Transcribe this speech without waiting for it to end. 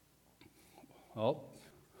Well,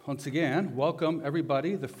 once again, welcome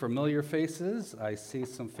everybody, the familiar faces. I see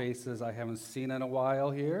some faces I haven't seen in a while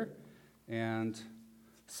here, and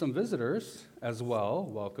some visitors as well.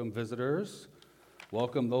 Welcome, visitors.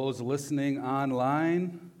 Welcome those listening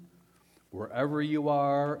online. Wherever you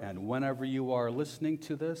are and whenever you are listening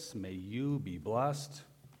to this, may you be blessed.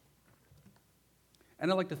 And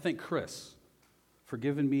I'd like to thank Chris for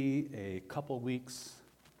giving me a couple weeks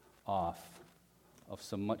off of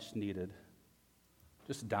some much needed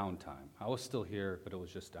just downtime. I was still here, but it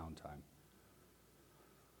was just downtime.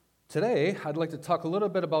 Today, I'd like to talk a little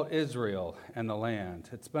bit about Israel and the land.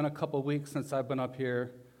 It's been a couple weeks since I've been up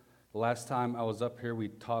here. The last time I was up here, we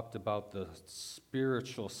talked about the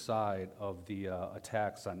spiritual side of the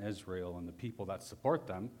attacks on Israel and the people that support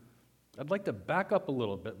them. I'd like to back up a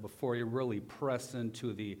little bit before you really press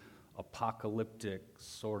into the apocalyptic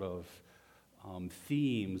sort of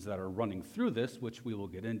themes that are running through this, which we will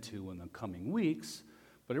get into in the coming weeks.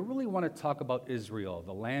 But I really want to talk about Israel,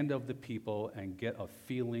 the land of the people, and get a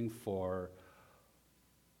feeling for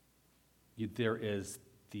there is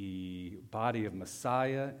the body of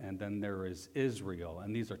Messiah, and then there is Israel,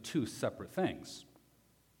 and these are two separate things.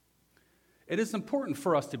 It is important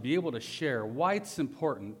for us to be able to share why it's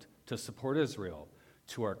important to support Israel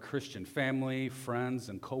to our Christian family, friends,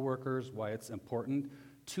 and coworkers, why it's important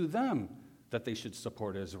to them that they should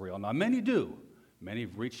support Israel. Now, many do. Many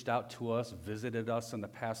have reached out to us, visited us in the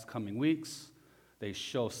past coming weeks. They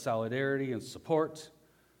show solidarity and support.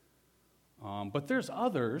 But there's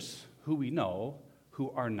others who we know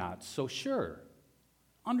who are not so sure.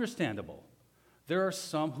 Understandable. There are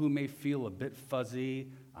some who may feel a bit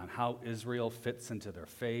fuzzy on how Israel fits into their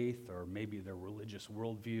faith or maybe their religious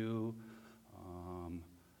worldview.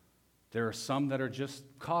 There are some that are just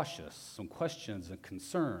cautious, some questions and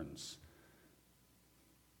concerns.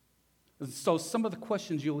 So some of the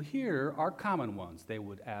questions you'll hear are common ones. They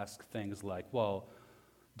would ask things like, well,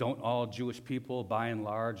 don't all Jewish people, by and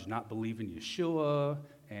large, not believe in Yeshua?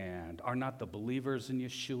 And are not the believers in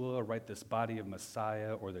Yeshua, right, this body of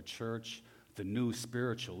Messiah or the church, the new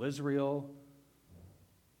spiritual Israel?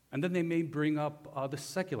 And then they may bring up the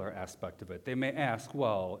secular aspect of it. They may ask,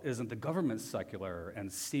 well, isn't the government secular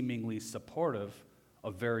and seemingly supportive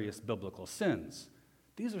of various biblical sins?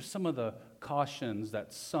 These are some of the cautions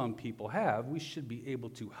that some people have. We should be able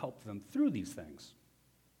to help them through these things.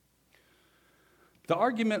 The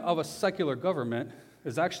argument of a secular government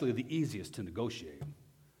is actually the easiest to negotiate.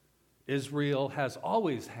 Israel has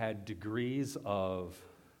always had degrees of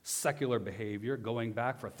secular behavior going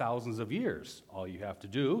back for thousands of years. All you have to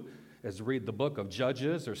do is read the book of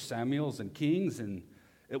Judges or Samuels and Kings, and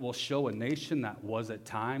it will show a nation that was at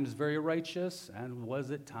times very righteous and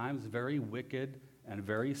was at times very wicked and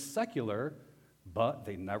very secular, but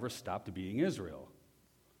they never stopped being Israel.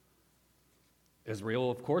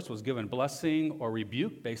 Israel, of course, was given blessing or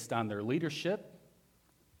rebuke based on their leadership,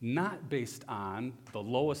 not based on the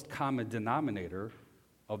lowest common denominator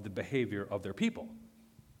of the behavior of their people.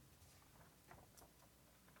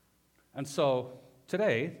 And so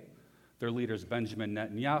today, their leader is Benjamin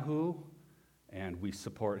Netanyahu, and we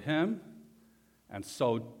support him. And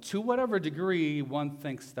so to whatever degree one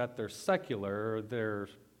thinks that they're secular, they're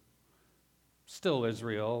still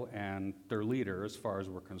Israel, and their leader, as far as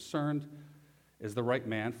we're concerned, is the right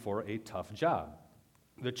man for a tough job.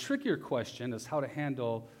 The trickier question is how to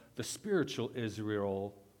handle the spiritual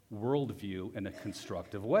Israel worldview in a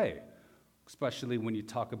constructive way, especially when you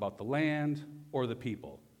talk about the land or the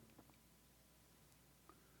people.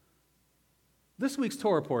 This week's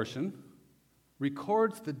Torah portion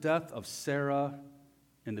records the death of Sarah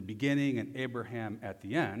in the beginning and Abraham at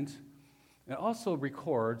the end. It also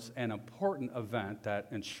records an important event that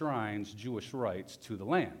enshrines Jewish rights to the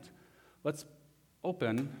land. Let's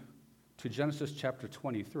open to Genesis chapter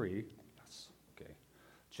 23. Yes, okay.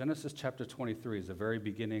 Genesis chapter 23 is the very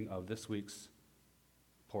beginning of this week's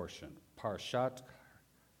portion. Parshat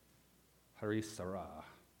Hayyei.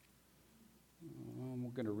 We're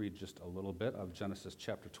going to read just a little bit of Genesis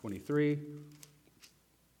chapter 23.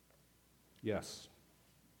 Yes.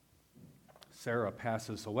 Sarah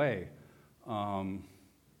passes away.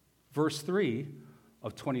 Verse 3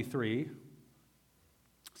 of 23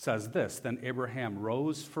 says this: Then Abraham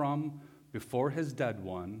rose from before his dead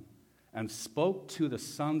one and spoke to the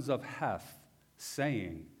sons of Heth,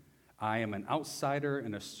 saying, I am an outsider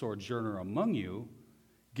and a sojourner among you.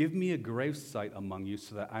 Give me a gravesite among you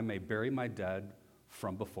so that I may bury my dead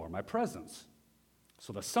from before my presence.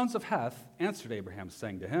 So the sons of Heth answered Abraham,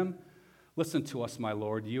 saying to him, Listen to us, my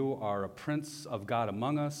Lord. You are a prince of God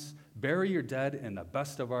among us. Bury your dead in the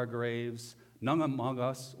best of our graves, None among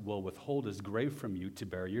us will withhold his grave from you to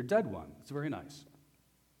bury your dead one. It's very nice.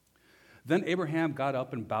 Then Abraham got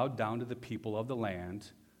up and bowed down to the people of the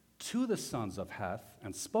land, to the sons of Heth,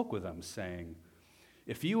 and spoke with them, saying,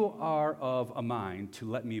 if you are of a mind to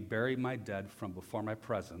let me bury my dead from before my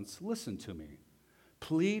presence, listen to me.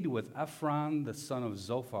 Plead with Ephron, the son of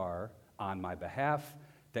Zophar, on my behalf,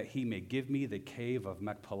 that he may give me the cave of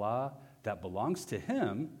Machpelah that belongs to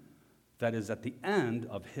him, that is at the end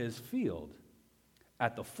of his field.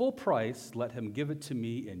 At the full price, let him give it to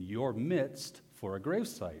me in your midst for a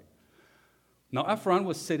gravesite. Now Ephron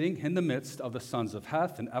was sitting in the midst of the sons of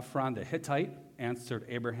Heth, and Ephron the Hittite answered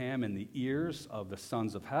Abraham in the ears of the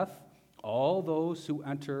sons of Heth, all those who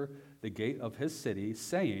enter the gate of his city,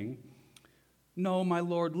 saying, no, my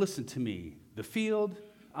lord, listen to me. The field,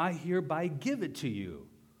 I hereby give it to you.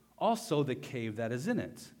 Also the cave that is in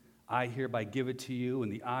it, I hereby give it to you. In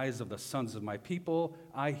the eyes of the sons of my people,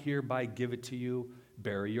 I hereby give it to you.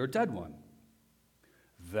 Bury your dead one.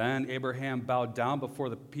 Then Abraham bowed down before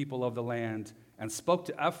the people of the land and spoke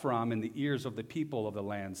to Ephron in the ears of the people of the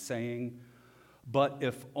land, saying, but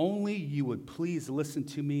if only you would please listen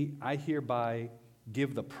to me, I hereby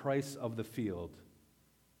give the price of the field.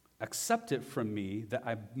 Accept it from me that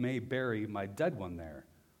I may bury my dead one there.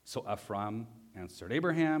 So Ephron answered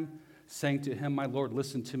Abraham, saying to him, my lord,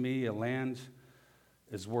 listen to me. A land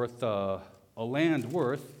worth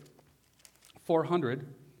 400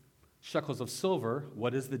 shekels of silver.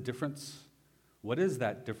 What is the difference? What is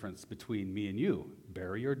that difference between me and you?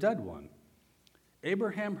 Bury your dead one.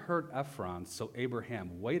 Abraham heard Ephron, so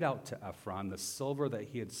Abraham weighed out to Ephron the silver that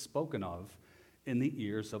he had spoken of in the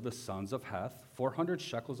ears of the sons of Heth, 400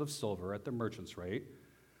 shekels of silver at the merchant's rate.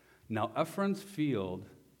 Now Ephron's field,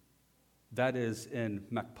 that is in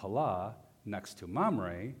Machpelah, next to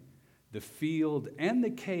Mamre, the field and the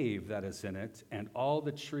cave that is in it, and all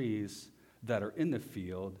the trees that are in the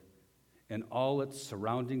field, and all its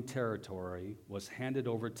surrounding territory was handed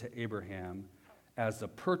over to Abraham as a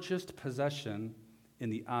purchased possession in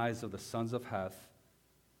the eyes of the sons of Heth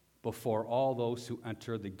before all those who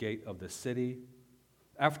entered the gate of the city.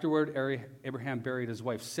 Afterward, Abraham buried his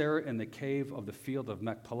wife Sarah in the cave of the field of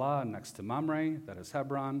Machpelah next to Mamre, that is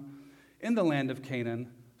Hebron, in the land of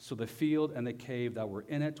Canaan. So the field and the cave that were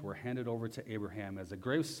in it were handed over to Abraham as a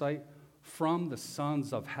gravesite from the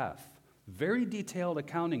sons of Heth. Very detailed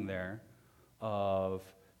accounting there of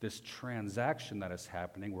this transaction that is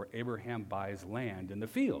happening where Abraham buys land in the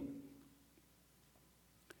field.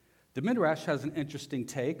 The Midrash has an interesting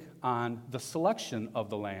take on the selection of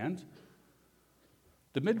the land.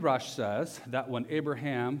 The Midrash says that when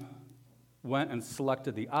Abraham went and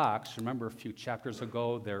selected the ox, remember a few chapters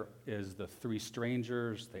ago, there is the three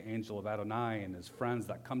strangers, the angel of Adonai and his friends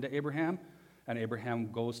that come to Abraham, and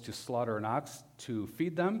Abraham goes to slaughter an ox to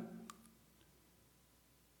feed them.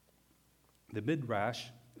 The Midrash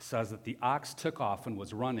says that the ox took off and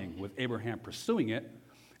was running with Abraham pursuing it,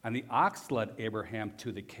 and the ox led Abraham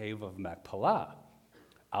to the cave of Machpelah.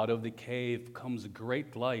 Out of the cave comes a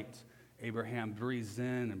great light. Abraham breathes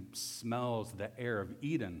in and smells the air of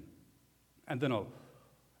Eden. And then an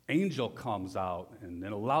angel comes out and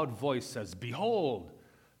in a loud voice says, behold,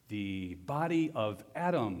 the body of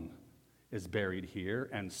Adam is buried here,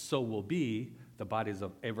 and so will be the bodies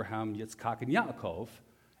of Abraham, Yitzchak, and Yaakov.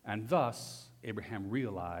 And thus, Abraham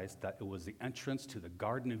realized that it was the entrance to the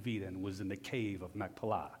Garden of Eden was in the cave of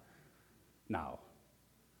Machpelah. Now,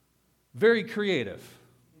 very creative.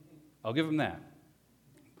 I'll give him that.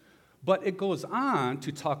 But it goes on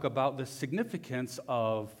to talk about the significance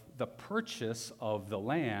of the purchase of the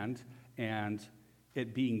land and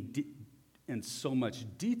it being in so much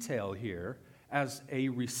detail here as a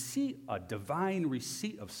receipt, a divine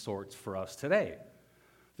receipt of sorts for us today.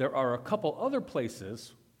 There are a couple other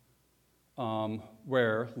places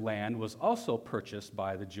where land was also purchased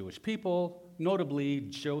by the Jewish people, notably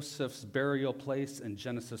Joseph's burial place in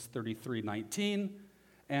Genesis 33:19,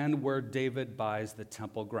 and where David buys the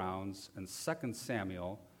temple grounds in 2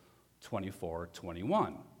 Samuel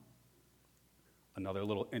 24:21. Another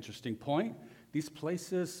little interesting point, these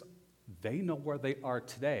places, they know where they are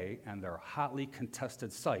today, and they're hotly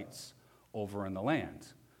contested sites over in the land.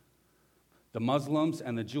 The Muslims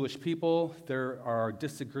and the Jewish people, there are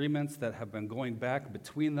disagreements that have been going back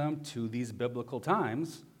between them to these biblical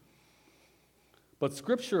times. But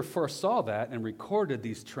Scripture foresaw that and recorded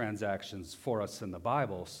these transactions for us in the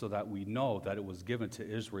Bible so that we know that it was given to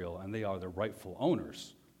Israel and they are the rightful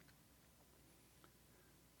owners.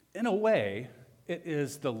 In a way, it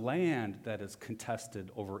is the land that is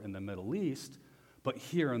contested over in the Middle East, but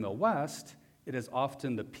here in the West, it is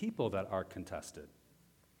often the people that are contested.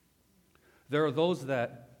 There are those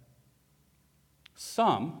that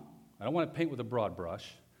Some, I don't want to paint with a broad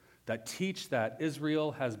brush, that teach that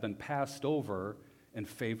Israel has been passed over in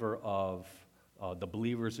favor of the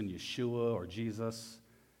believers in Yeshua or Jesus,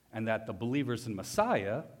 and that the believers in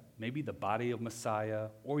Messiah, maybe the body of Messiah,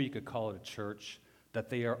 or you could call it a church, that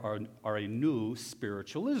they are a new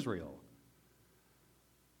spiritual Israel.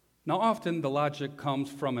 Now, often the logic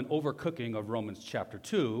comes from an overcooking of Romans chapter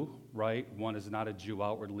 2, right? One is not a Jew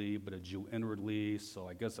outwardly, but a Jew inwardly. So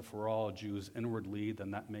I guess if we're all Jews inwardly,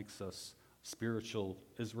 then that makes us spiritual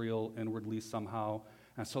Israel inwardly somehow.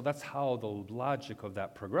 And so that's how the logic of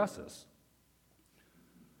that progresses.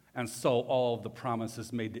 And so all of the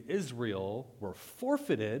promises made to Israel were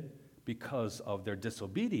forfeited because of their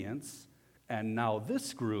disobedience, and now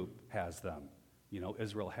this group has them.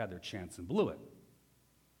 Israel had their chance and blew it.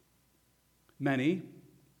 Many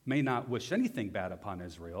may not wish anything bad upon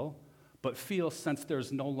Israel, but feel since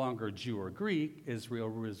there's no longer Jew or Greek,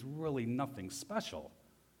 Israel is really nothing special.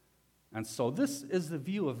 And so this is the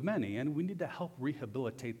view of many, and we need to help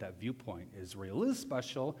rehabilitate that viewpoint. Israel is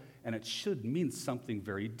special, and it should mean something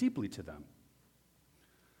very deeply to them.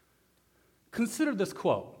 Consider this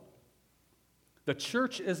quote. The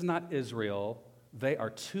church is not Israel. They are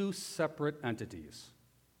two separate entities.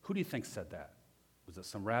 Who do you think said that? Was it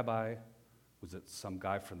some rabbi? Was it some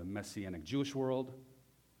guy from the Messianic Jewish world?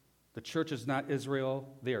 The church is not Israel.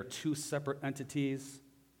 They are two separate entities.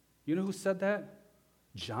 You know who said that?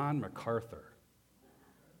 John MacArthur.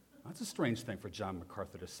 That's a strange thing for John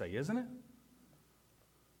MacArthur to say, isn't it?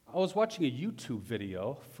 I was watching a YouTube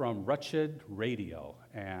video from Wretched Radio,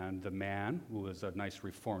 and the man, who was a nice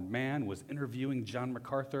reformed man, was interviewing John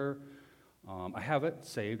MacArthur. I have it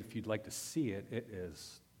saved if you'd like to see it. It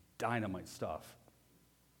is dynamite stuff.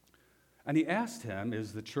 And he asked him,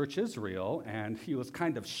 is the church Israel? And he was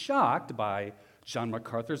kind of shocked by John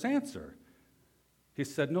MacArthur's answer. He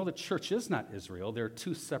said, no, the church is not Israel. They're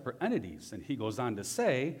two separate entities. And he goes on to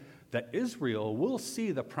say that Israel will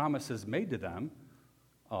see the promises made to them.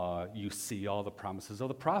 You see all the promises of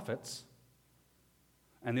the prophets,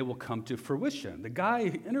 and they will come to fruition. The guy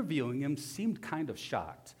interviewing him seemed kind of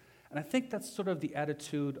shocked. And I think that's sort of the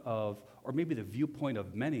attitude of, or maybe the viewpoint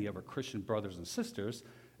of many of our Christian brothers and sisters,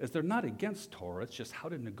 is they're not against Torah, it's just how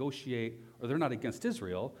to negotiate, or they're not against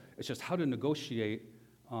Israel, it's just how to negotiate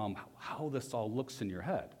how this all looks in your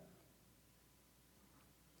head.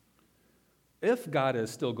 If God is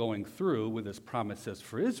still going through with his promises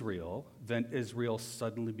for Israel, then Israel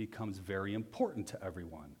suddenly becomes very important to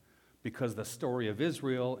everyone, because the story of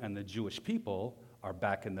Israel and the Jewish people are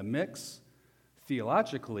back in the mix,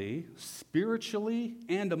 theologically, spiritually,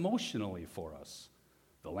 and emotionally for us.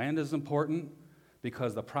 The land is important,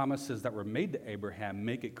 because the promises that were made to Abraham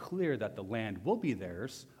make it clear that the land will be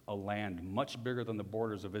theirs, a land much bigger than the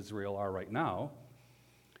borders of Israel are right now.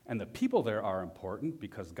 And the people there are important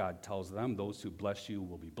because God tells them, those who bless you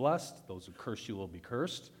will be blessed, those who curse you will be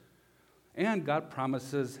cursed. And God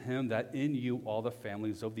promises him that in you all the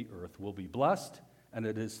families of the earth will be blessed, and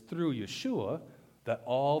it is through Yeshua that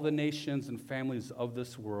all the nations and families of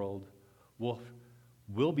this world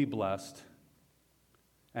will be blessed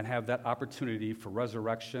and have that opportunity for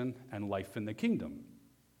resurrection and life in the kingdom.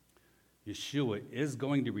 Yeshua is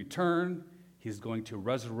going to return. He's going to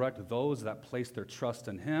resurrect those that place their trust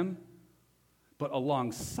in him. But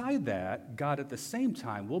alongside that, God at the same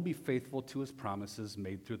time will be faithful to his promises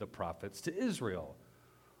made through the prophets to Israel.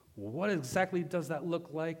 What exactly does that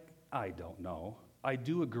look like? I don't know. I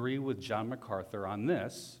do agree with John MacArthur on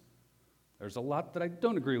this. There's a lot that I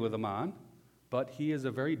don't agree with him on, but he is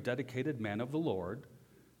a very dedicated man of the Lord.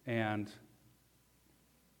 And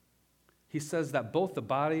he says that both the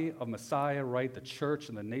body of Messiah, right, the church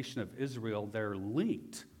and the nation of Israel, they're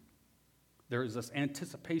linked. There is this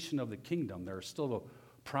anticipation of the kingdom. There are still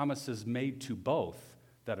promises made to both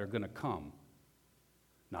that are going to come.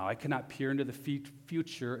 Now, I cannot peer into the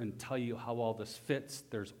future and tell you how all this fits.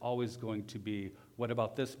 There's always going to be, what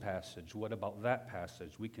about this passage? What about that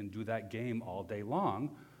passage? We can do that game all day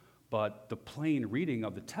long. But the plain reading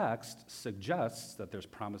of the text suggests that there's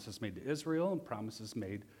promises made to Israel and promises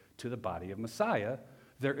made to the body of Messiah.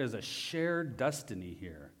 There is a shared destiny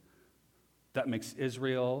here that makes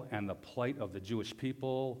Israel and the plight of the Jewish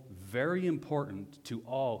people very important to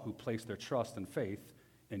all who place their trust and faith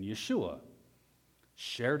in Yeshua.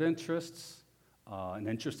 Shared interests, an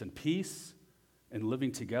interest in peace, in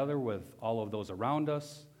living together with all of those around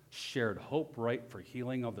us, shared hope, right, for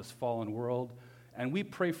healing of this fallen world. And we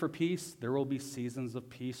pray for peace. There will be seasons of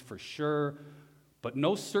peace for sure, but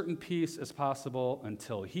no certain peace is possible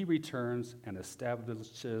until he returns and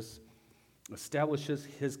establishes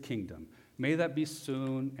his kingdom. May that be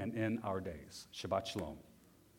soon and in our days. Shabbat shalom.